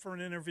dress up for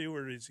an interview,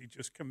 or does he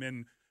just come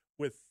in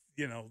with,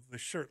 the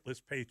shirtless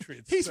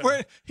Patriots? He's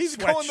going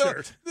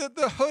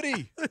the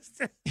hoodie.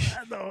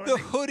 The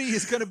hoodie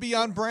is going to be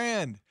on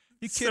brand.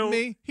 You kidding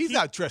me? He's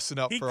not dressing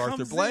up for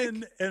Arthur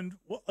Blank. And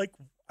what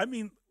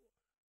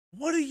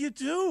do you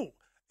do?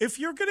 If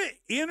you're going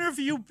to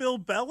interview Bill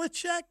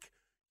Belichick,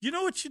 you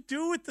know what you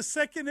do at the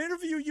second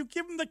interview? You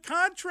give him the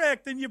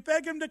contract and you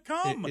beg him to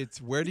come.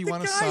 It's where do you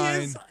want to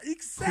sign?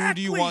 Exactly. Who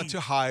do you want to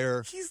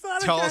hire?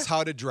 Tell us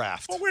how to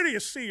draft. Well, where do you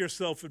see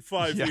yourself in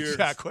 5 years?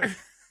 Exactly.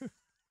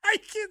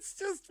 It's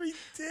just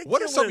ridiculous.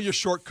 What are some of your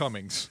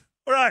shortcomings?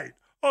 Right.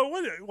 I've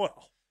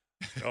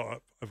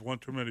won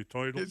too many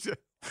titles.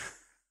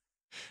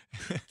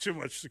 Too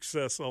much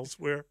success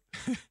elsewhere.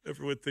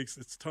 Everyone thinks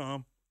it's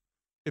Tom.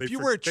 If you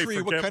were a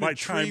tree, what kind of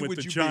tree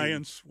would you be?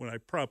 Giants when I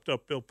propped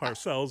up Bill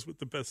Parcells with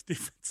the best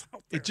defense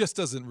out there. It just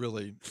doesn't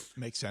really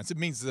make sense. It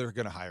means they're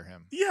going to hire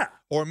him. Yeah.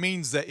 Or it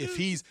means that if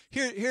he's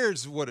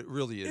here's what it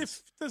really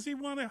is. Does he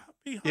want to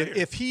be hired?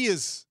 If he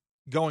is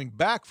going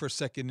back for a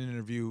second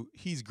interview,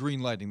 he's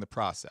greenlighting the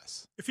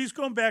process. If he's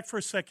going back for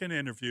a second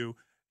interview,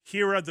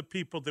 here are the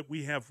people that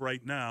we have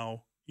right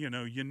now. You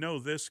know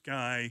this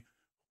guy.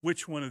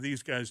 Which one of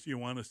these guys do you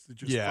want us to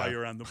just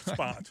fire on the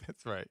spot?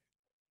 That's right.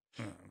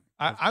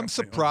 I'm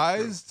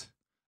surprised.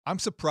 I'm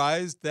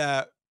surprised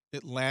that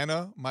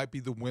Atlanta might be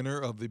the winner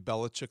of the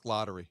Belichick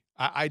lottery.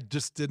 I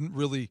just didn't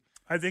really.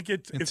 I think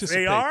if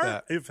they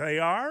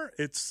are,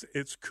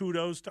 it's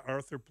kudos to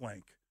Arthur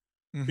Blank,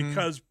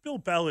 because Bill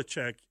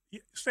Belichick.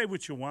 Say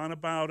what you want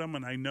about him,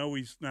 and I know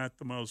he's not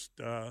the most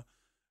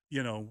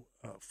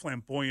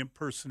flamboyant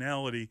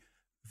personality.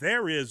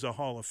 There is a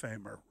Hall of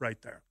Famer right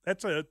there.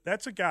 That's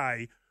a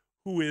guy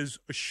who is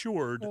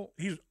assured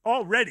he's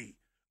already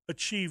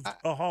achieved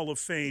a Hall of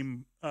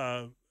Fame.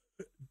 You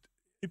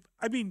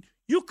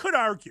could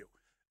argue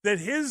that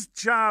his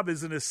job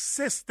as an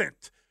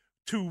assistant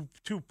to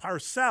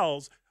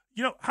Parcells,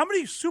 how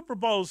many Super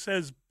Bowls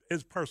has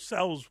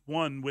Parcells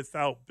won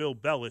without Bill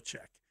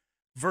Belichick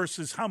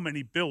versus how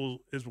many Bill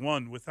has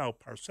won without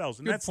Parcells?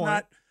 And that's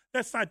not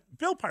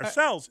Bill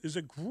Parcells is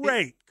a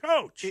great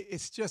coach.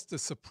 It's just a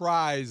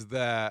surprise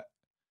that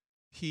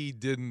he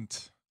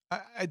didn't.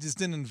 I just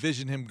didn't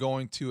envision him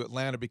going to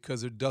Atlanta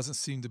because there doesn't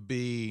seem to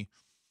be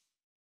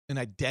an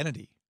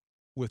identity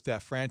with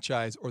that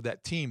franchise or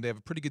that team. They have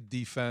a pretty good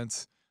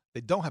defense.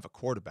 They don't have a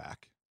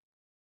quarterback.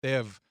 They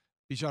have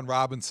Bijan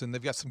Robinson.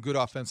 They've got some good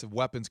offensive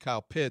weapons,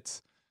 Kyle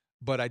Pitts,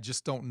 but I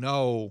just don't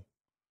know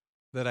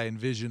that I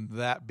envision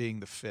that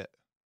being the fit.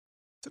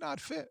 It's an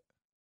odd fit.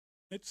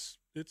 It's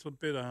a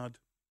bit odd.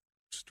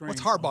 Strange.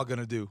 What's Harbaugh going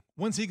to do?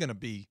 When's he going to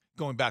be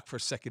going back for a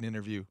second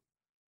interview?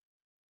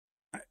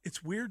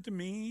 It's weird to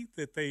me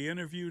that they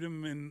interviewed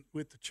him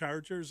with the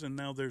Chargers, and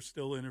now they're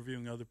still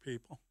interviewing other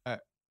people.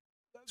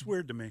 It's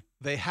weird to me.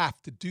 They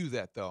have to do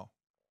that, though.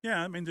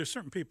 Yeah, there's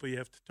certain people you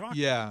have to talk to.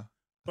 Yeah.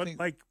 But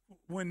like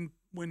when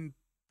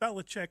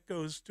Belichick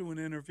goes to an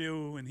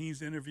interview and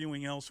he's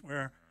interviewing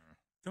elsewhere,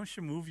 don't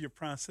you move your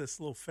process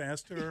a little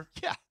faster?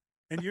 Yeah.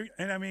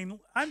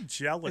 I'm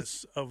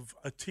jealous of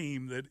a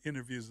team that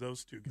interviews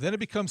those two guys. Then it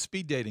becomes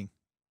speed dating.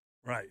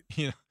 Right.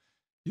 You're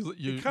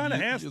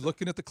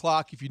looking at the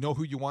clock if you know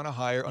who you want to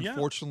hire.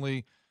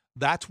 Unfortunately,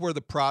 that's where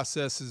the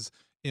processes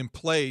in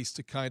place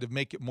to kind of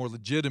make it more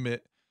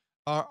legitimate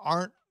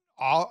aren't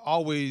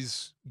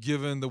always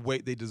given the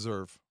weight they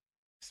deserve.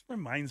 This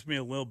reminds me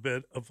a little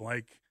bit of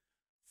like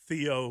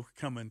Theo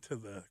coming to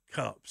the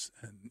Cubs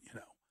and,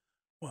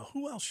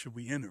 who else should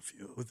we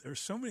interview? There's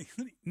so many.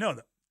 No,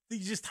 you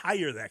just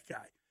hire that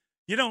guy.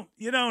 You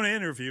don't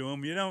interview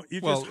him. You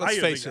just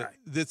hire the guy.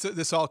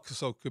 This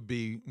also could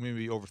be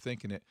maybe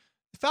overthinking it.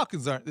 The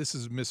Falcons aren't. This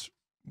is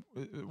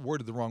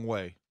worded the wrong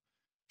way.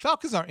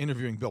 Falcons aren't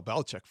interviewing Bill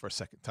Belichick for a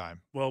second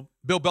time. Well,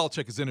 Bill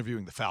Belichick is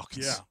interviewing the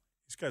Falcons. Yeah,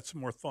 he's got some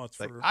more thoughts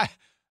for. I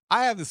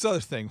have this other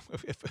thing.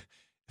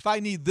 If I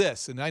need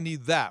this and I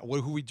need that,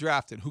 who we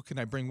drafted? Who can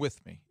I bring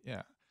with me?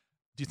 Yeah.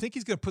 Do you think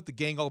he's going to put the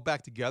gang all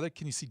back together?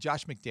 Can you see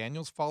Josh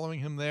McDaniels following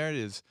him there?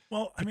 Is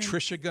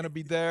Patricia going to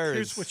be there?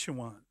 Here's what you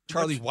want.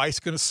 Charlie Weiss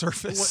going to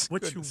surface?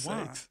 What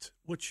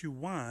you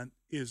want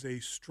is a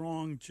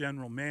strong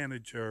general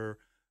manager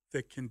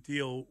that can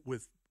deal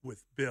with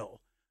Bill.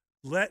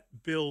 Let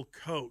Bill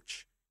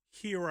coach.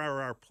 Here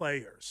are our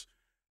players.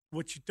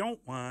 What you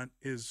don't want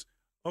is,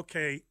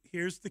 okay,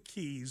 here's the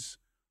keys.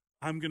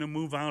 I'm going to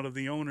move out of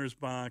the owner's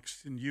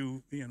box, and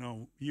you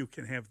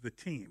can have the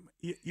team.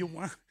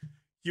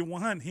 You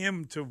want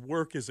him to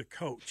work as a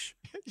coach.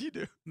 You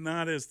do.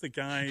 Not as the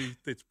guy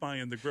that's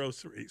buying the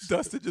groceries.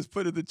 Dustin just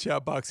put in the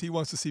chat box, he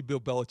wants to see Bill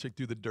Belichick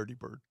do the dirty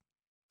bird.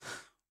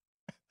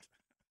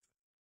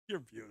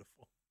 You're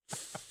beautiful.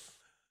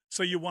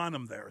 So you want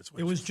him there as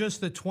well. It was just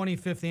the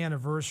 25th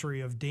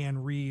anniversary of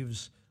Dan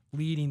Reeves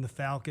leading the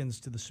Falcons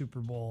to the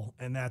Super Bowl,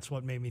 and that's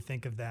what made me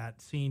think of that,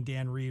 seeing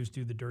Dan Reeves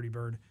do the dirty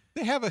bird.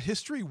 They have a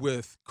history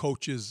with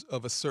coaches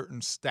of a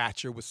certain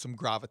stature with some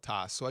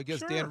gravitas. So I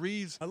guess Dan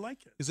Reeves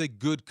is a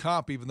good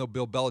comp, even though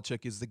Bill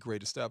Belichick is the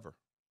greatest ever.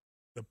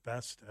 The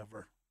best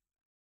ever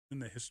in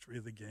the history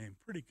of the game.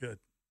 Pretty good.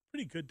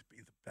 Pretty good to be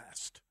the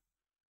best.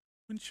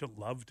 Wouldn't you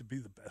love to be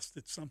the best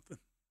at something?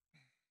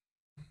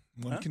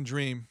 One can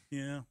dream.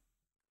 Yeah.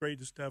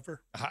 Greatest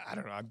ever. I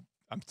don't know.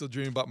 I'm still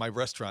dreaming about my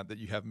restaurant that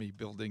you have me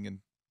building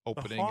and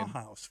opening. The Haugh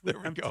House.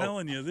 I'm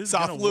telling you, this is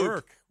going to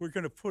work. We're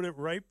going to put it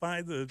right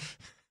by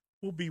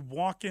we'll be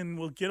walking.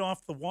 We'll get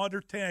off the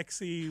water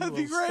taxi.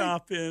 We'll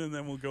stop in, and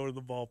then we'll go to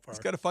the ballpark. It's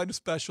got to find a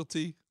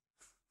specialty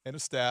and a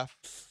staff.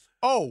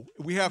 Oh,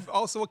 we have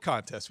also a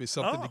contest. We have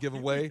something to give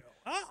away.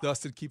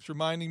 Dustin keeps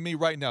reminding me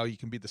right now, you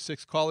can be the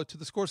sixth caller to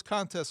the Scores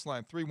contest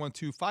line,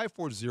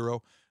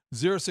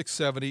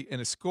 312-540-0670,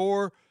 and a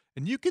score.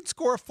 And you can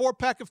score a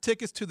 4-pack of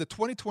tickets to the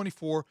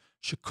 2024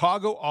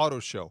 Chicago Auto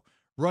Show,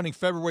 running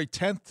February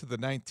 10th to the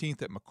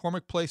 19th at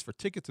McCormick Place. For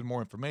tickets and more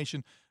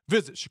information,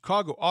 visit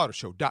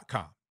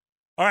ChicagoAutoShow.com.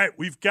 All right,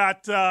 we've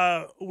got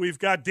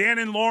Dan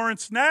and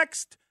Lawrence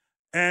next,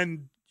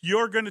 and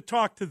you're going to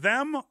talk to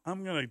them.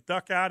 I'm going to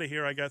duck out of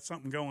here. I got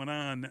something going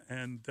on,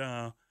 and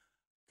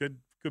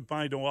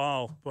goodbye to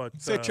all.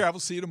 But safe travel.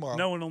 See you tomorrow.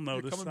 No one will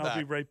notice. I'll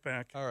be right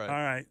back. All right.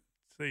 All right.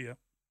 See ya.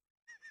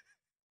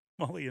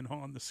 Mully and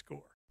Haugh on the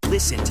Score.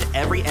 Listen to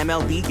every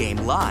MLB game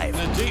live.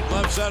 In the deep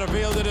left center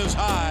field, it is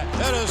high,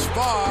 it is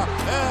far,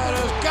 it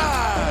is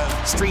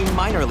gone. Stream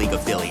minor league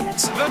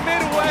affiliates. The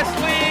Midwest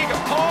League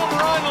home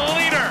run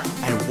leader.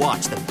 And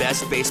watch the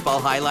best baseball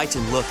highlights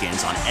and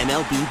look-ins on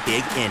MLB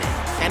Big Inning.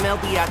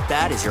 MLB At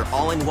Bat is your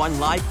all-in-one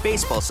live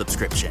baseball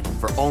subscription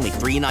for only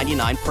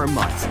 $3.99 per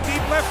month.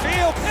 Deep left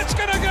field, it's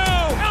gonna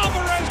go.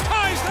 Alvarez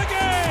ties the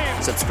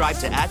game. Subscribe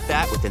to At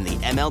Bat within the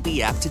MLB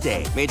app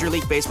today. Major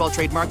League Baseball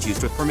trademarks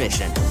used with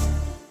permission.